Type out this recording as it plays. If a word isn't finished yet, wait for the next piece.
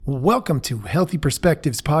Welcome to Healthy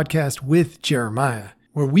Perspectives Podcast with Jeremiah,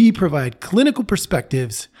 where we provide clinical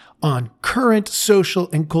perspectives on current social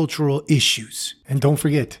and cultural issues. And don't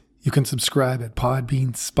forget, you can subscribe at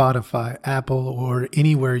Podbean, Spotify, Apple, or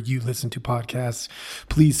anywhere you listen to podcasts.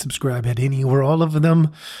 Please subscribe at any or all of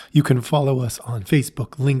them. You can follow us on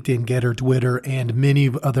Facebook, LinkedIn, Getter, Twitter, and many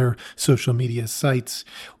other social media sites.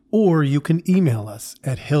 Or you can email us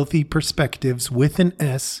at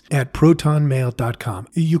healthyperspectives@protonmail.com.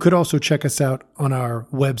 You could also check us out on our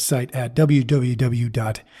website at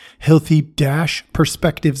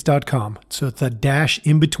www.healthy-perspectives.com. So it's a dash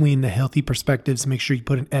in between the healthy perspectives. Make sure you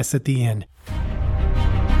put an S at the end.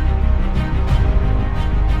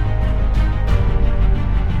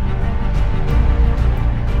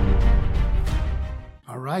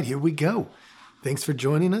 All right, here we go. Thanks for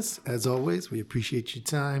joining us. As always, we appreciate your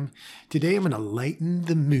time. Today, I'm going to lighten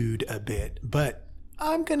the mood a bit, but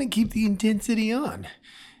I'm going to keep the intensity on.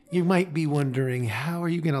 You might be wondering, how are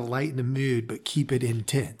you going to lighten the mood but keep it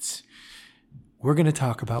intense? We're going to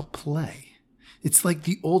talk about play. It's like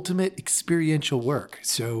the ultimate experiential work.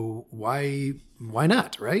 So why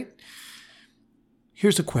not, right?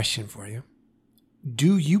 Here's a question for you.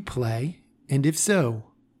 Do you play? And if so,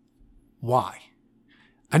 why?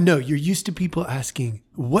 I know you're used to people asking,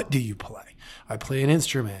 what do you play? I play an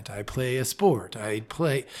instrument. I play a sport. I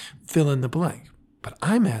play fill in the blank. But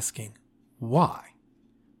I'm asking, why?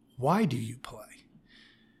 Why do you play?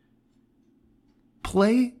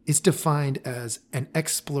 Play is defined as an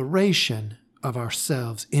exploration of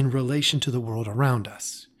ourselves in relation to the world around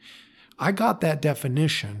us. I got that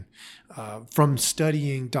definition from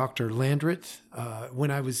studying Dr. Landreth when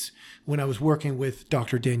I was working with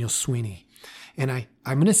Dr. Daniel Sweeney. And I'm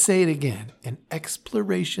going to say it again, an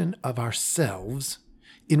exploration of ourselves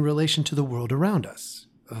in relation to the world around us.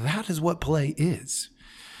 That is what play is.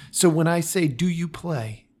 So when I say, do you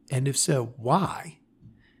play? And if so, why?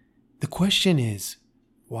 The question is,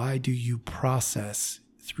 why do you process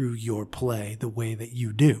through your play the way that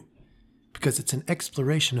you do? Because it's an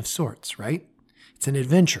exploration of sorts, right? It's an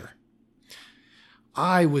adventure.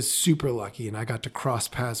 I was super lucky and I got to cross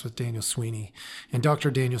paths with Daniel Sweeney, and Dr.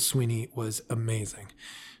 Daniel Sweeney was amazing.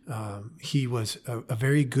 He was a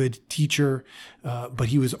very good teacher, but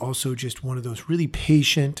he was also just one of those really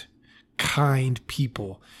patient, kind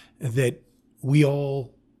people that we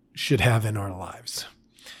all should have in our lives.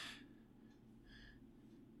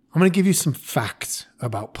 I'm going to give you some facts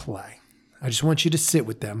about play. I just want you to sit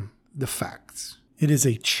with them, the facts. It is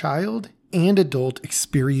a child and adult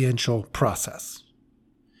experiential process.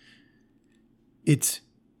 It's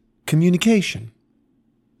communication.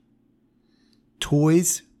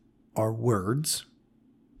 Toys are words.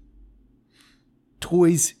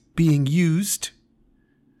 Toys being used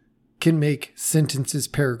can make sentences,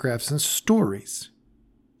 paragraphs, and stories.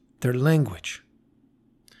 They're language.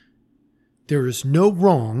 There is no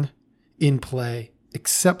wrong in play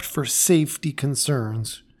except for safety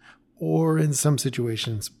concerns or, in some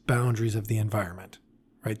situations, boundaries of the environment,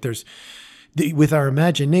 right? With our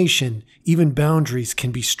imagination, even boundaries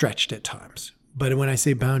can be stretched at times. But when I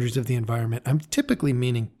say boundaries of the environment, I'm typically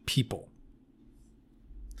meaning people.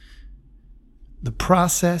 The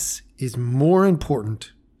process is more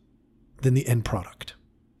important than the end product.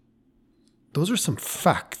 Those are some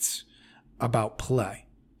facts about play.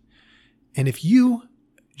 And if you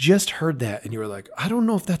just heard that and you were like, I don't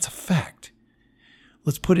know if that's a fact,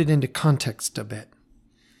 let's put it into context a bit.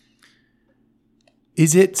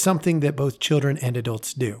 Is it something that both children and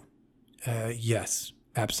adults do? Yes,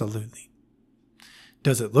 absolutely.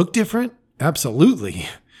 Does it look different? Absolutely,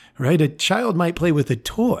 right? A child might play with a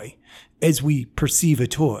toy as we perceive a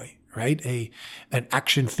toy, right? An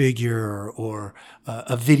action figure or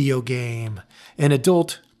a video game. An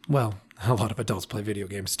adult, well, a lot of adults play video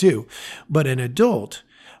games too, but an adult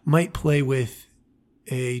might play with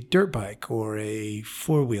a dirt bike or a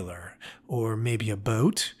four-wheeler or maybe a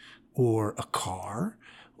boat or a car,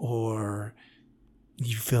 or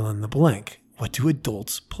you fill in the blank. What do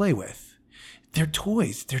adults play with? They're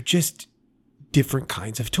toys. They're just different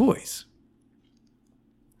kinds of toys.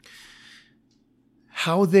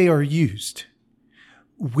 How they are used.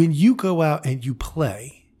 When you go out and you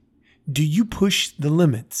play, do you push the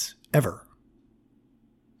limits ever?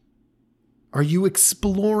 Are you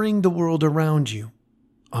exploring the world around you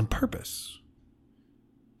on purpose?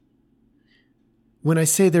 When I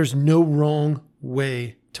say there's no wrong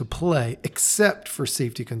way to play except for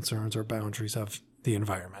safety concerns or boundaries of the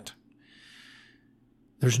environment,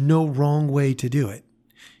 there's no wrong way to do it.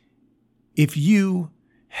 If you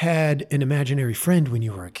had an imaginary friend when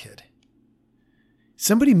you were a kid,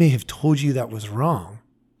 somebody may have told you that was wrong,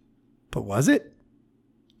 but was it?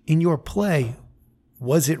 in your play,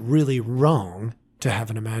 was it really wrong to have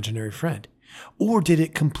an imaginary friend? Or did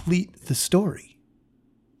it complete the story?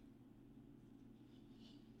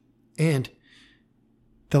 And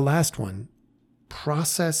the last one,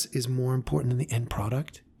 process is more important than the end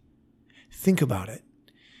product. Think about it.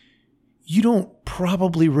 You don't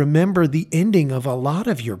probably remember the ending of a lot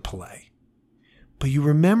of your play, but you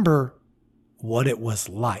remember what it was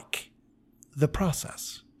like, the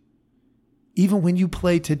process. Even when you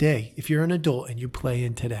play today, if you're an adult and you play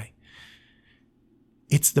in today,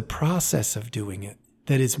 it's the process of doing it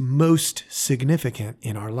that is most significant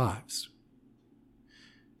in our lives.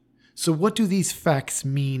 So what do these facts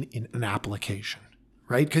mean in an application,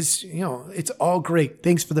 right? Because, it's all great.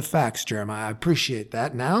 Thanks for the facts, Jeremiah. I appreciate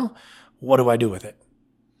that. Now, what do I do with it?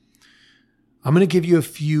 I'm going to give you a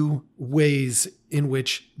few ways in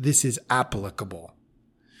which this is applicable.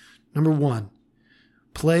 Number one,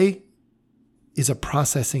 play is a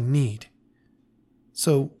processing need.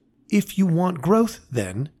 So if you want growth,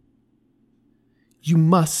 then you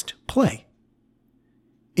must play.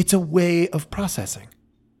 It's a way of processing.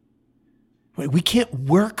 We can't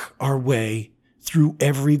work our way through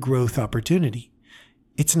every growth opportunity.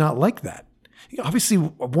 It's not like that. Obviously,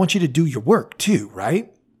 I want you to do your work too,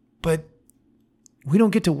 right? But we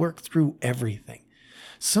don't get to work through everything.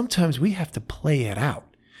 Sometimes we have to play it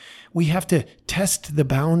out. We have to test the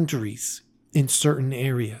boundaries in certain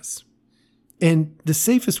areas. And the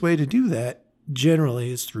safest way to do that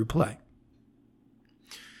generally is through play.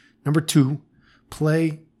 Number two,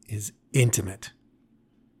 play is intimate.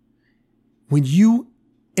 When you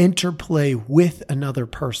enter play with another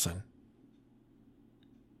person,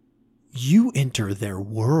 you enter their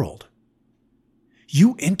world.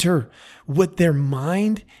 You enter what their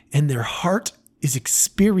mind and their heart is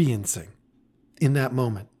experiencing in that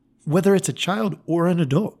moment, whether it's a child or an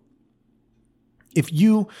adult. If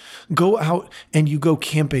you go out and you go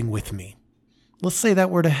camping with me, let's say that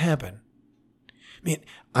were to happen. Man,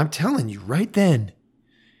 I'm telling you right then,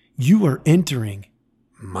 you are entering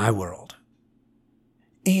my world.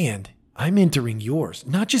 And I'm entering yours,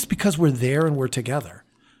 not just because we're there and we're together,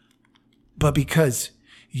 but because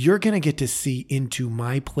you're going to get to see into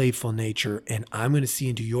my playful nature and I'm going to see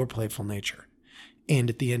into your playful nature. And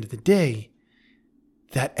at the end of the day,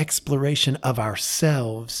 that exploration of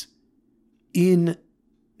ourselves in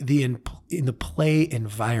the play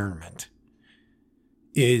environment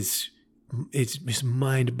is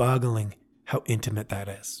mind-boggling how intimate that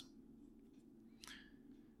is.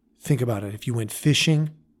 Think about it. If you went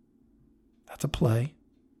fishing, that's a play.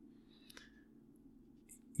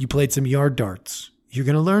 You played some yard darts. You're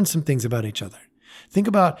going to learn some things about each other. Think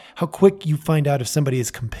about how quick you find out if somebody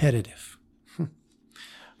is competitive,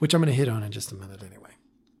 which I'm going to hit on in just a minute anyway.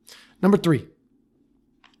 Number three,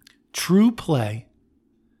 true play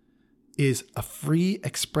is a free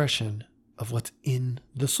expression of what's in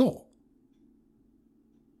the soul.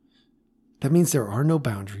 That means there are no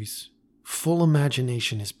boundaries. Full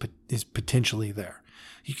imagination is potentially there.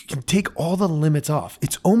 You can take all the limits off.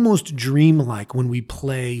 It's almost dreamlike when we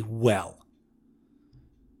play well.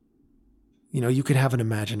 You could have an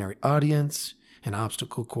imaginary audience, an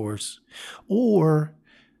obstacle course, or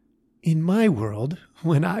in my world,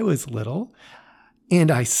 when I was little, and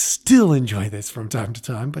I still enjoy this from time to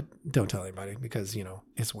time, but don't tell anybody because,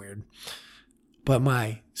 it's weird. But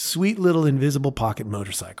my sweet little invisible pocket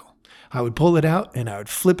motorcycle. I would pull it out and I would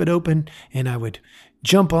flip it open and I would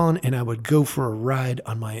jump on and I would go for a ride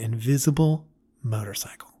on my invisible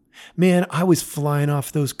motorcycle. Man, I was flying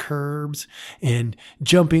off those curbs and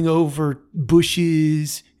jumping over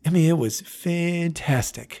bushes. I mean, it was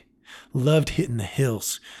fantastic. Loved hitting the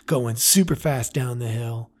hills, going super fast down the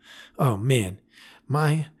hill. Oh man,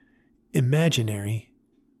 my imaginary,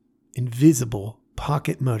 invisible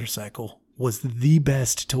pocket motorcycle was the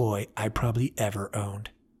best toy I probably ever owned.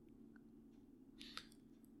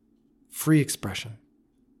 Free expression.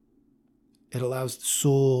 It allows the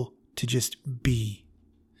soul to just be.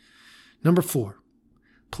 Number 4,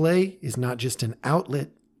 play is not just an outlet,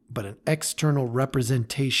 but an external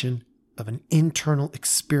representation of an internal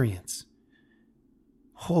experience.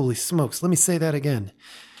 Holy smokes, let me say that again.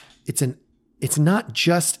 It's not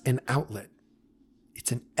just an outlet.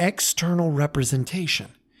 It's an external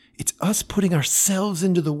representation. It's us putting ourselves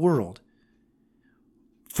into the world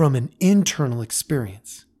from an internal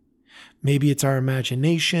experience. Maybe it's our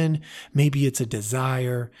imagination. Maybe it's a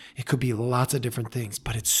desire. It could be lots of different things,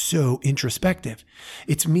 but it's so introspective.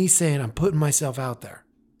 It's me saying, I'm putting myself out there.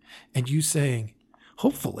 And you saying,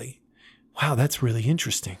 hopefully, wow, that's really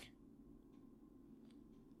interesting.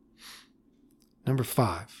 Number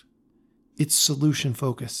 5, it's solution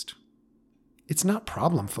focused. It's not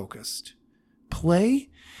problem focused. Play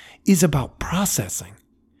is about processing.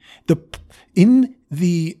 In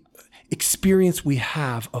the experience we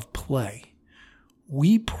have of play,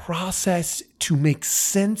 we process to make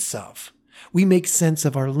sense of. We make sense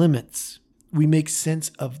of our limits. We make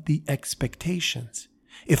sense of the expectations.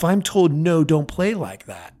 If I'm told, no, don't play like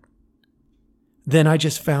that, then I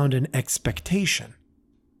just found an expectation.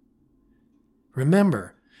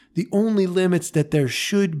 Remember, the only limits that there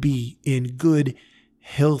should be in good,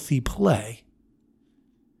 healthy play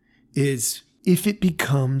is if it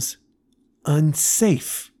becomes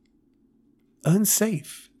unsafe.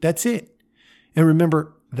 Unsafe. That's it. And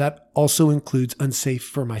remember, that also includes unsafe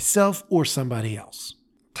for myself or somebody else.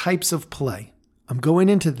 Types of play. I'm going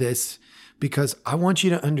into this because I want you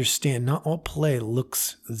to understand not all play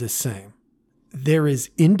looks the same. There is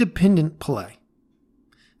independent play.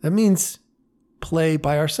 That means play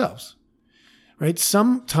by ourselves, right?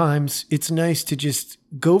 Sometimes it's nice to just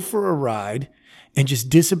go for a ride and just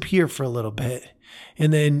disappear for a little bit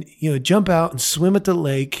and then, jump out and swim at the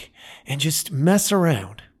lake and just mess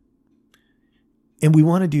around. And we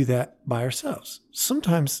want to do that by ourselves.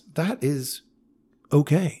 Sometimes that is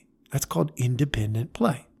okay. That's called independent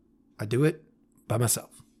play. I do it by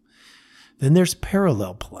myself. Then there's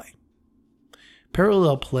parallel play.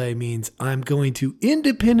 Parallel play means I'm going to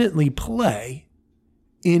independently play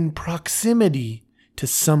in proximity to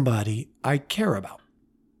somebody I care about.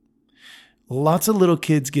 Lots of little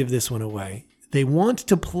kids give this one away. They want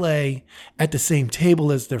to play at the same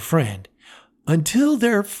table as their friend until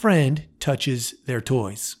their friend touches their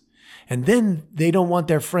toys. And then they don't want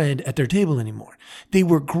their friend at their table anymore. They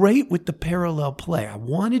were great with the parallel play. I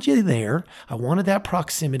wanted you there. I wanted that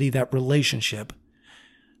proximity, that relationship.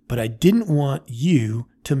 But I didn't want you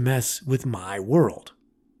to mess with my world.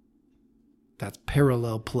 That's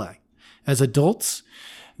parallel play. As adults,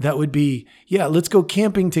 that would be, let's go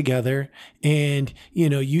camping together. And,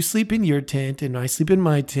 you sleep in your tent and I sleep in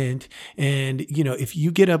my tent. And, if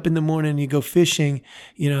you get up in the morning and you go fishing,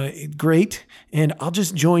 great. And I'll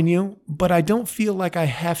just join you. But I don't feel like I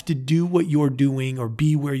have to do what you're doing or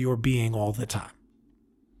be where you're being all the time.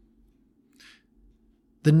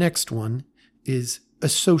 The next one is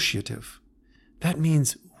associative. That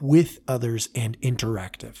means with others and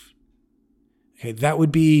interactive. Okay, that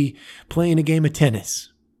would be playing a game of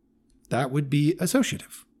tennis. That would be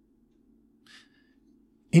associative.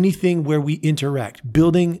 Anything where we interact,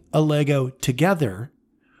 building a Lego together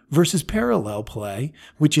versus parallel play,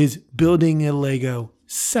 which is building a Lego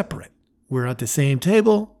separate. We're at the same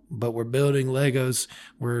table, but we're building Legos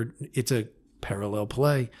where it's a parallel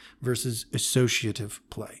play versus associative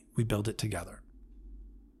play. We build it together.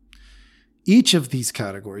 Each of these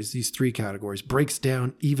categories, these three categories, breaks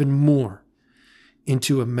down even more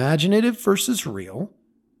into imaginative versus real,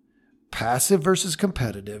 passive versus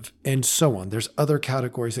competitive, and so on. There's other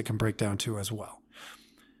categories that can break down to as well.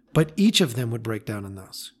 But each of them would break down in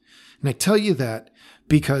those. And I tell you that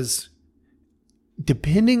because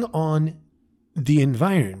depending on the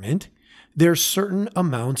environment, there's certain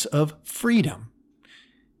amounts of freedom.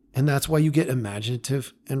 And that's why you get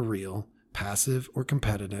imaginative and real, passive or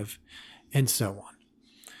competitive, and so on.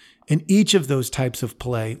 And each of those types of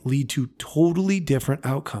play lead to totally different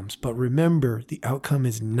outcomes. But remember, the outcome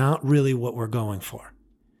is not really what we're going for.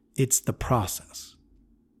 It's the process.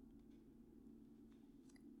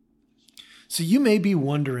 So you may be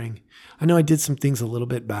wondering, I know I did some things a little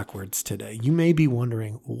bit backwards today. You may be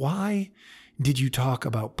wondering, why did you talk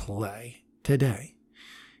about play today?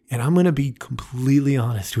 And I'm going to be completely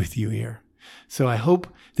honest with you here. So I hope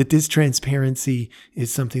that this transparency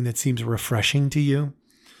is something that seems refreshing to you.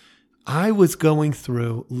 I was going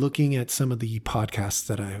through looking at some of the podcasts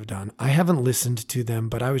that I have done. I haven't listened to them,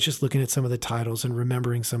 but I was just looking at some of the titles and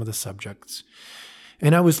remembering some of the subjects.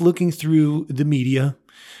 And I was looking through the media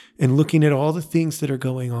and looking at all the things that are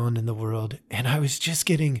going on in the world. And I was just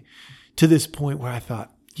getting to this point where I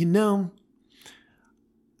thought,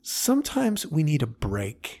 sometimes we need a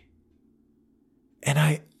break. And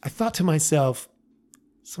I thought to myself,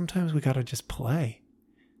 sometimes we got to just play.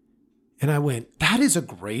 And I went, that is a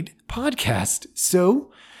great podcast.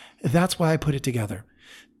 So that's why I put it together.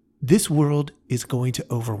 This world is going to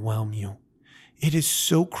overwhelm you. It is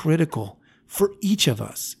so critical for each of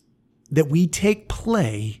us that we take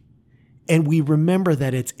play and we remember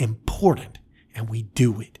that it's important and we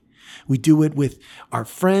do it. We do it with our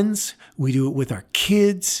friends. We do it with our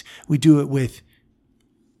kids. We do it with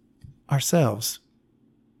ourselves.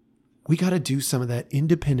 We got to do some of that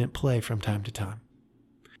independent play from time to time.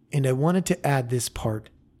 And I wanted to add this part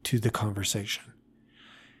to the conversation.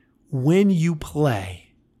 When you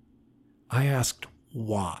play, I asked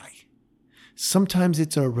why. Sometimes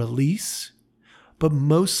it's a release, but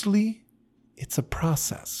mostly it's a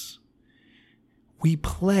process. We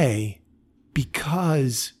play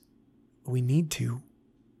because we need to.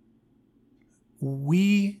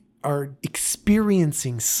 We are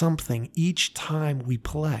experiencing something each time we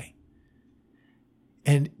play.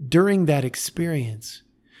 And during that experience,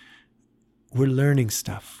 we're learning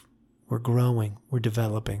stuff. We're growing. We're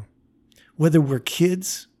developing. Whether we're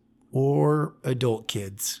kids or adult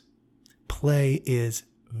kids, play is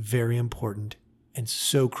very important and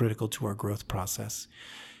so critical to our growth process.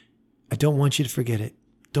 I don't want you to forget it.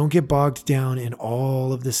 Don't get bogged down in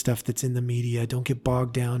all of the stuff that's in the media. Don't get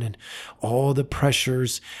bogged down in all the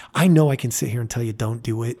pressures. I know I can sit here and tell you don't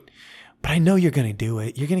do it, but I know you're going to do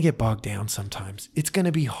it. You're going to get bogged down sometimes. It's going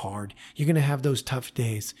to be hard. You're going to have those tough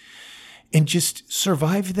days. And just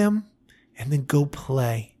survive them and then go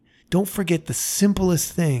play. Don't forget the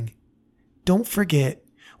simplest thing. Don't forget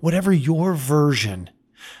whatever your version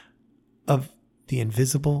of the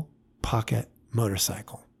invisible pocket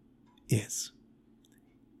motorcycle is.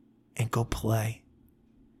 And go play.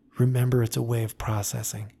 Remember, it's a way of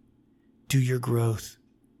processing. Do your growth.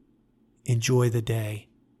 Enjoy the day.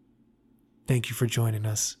 Thank you for joining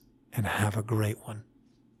us and have a great one.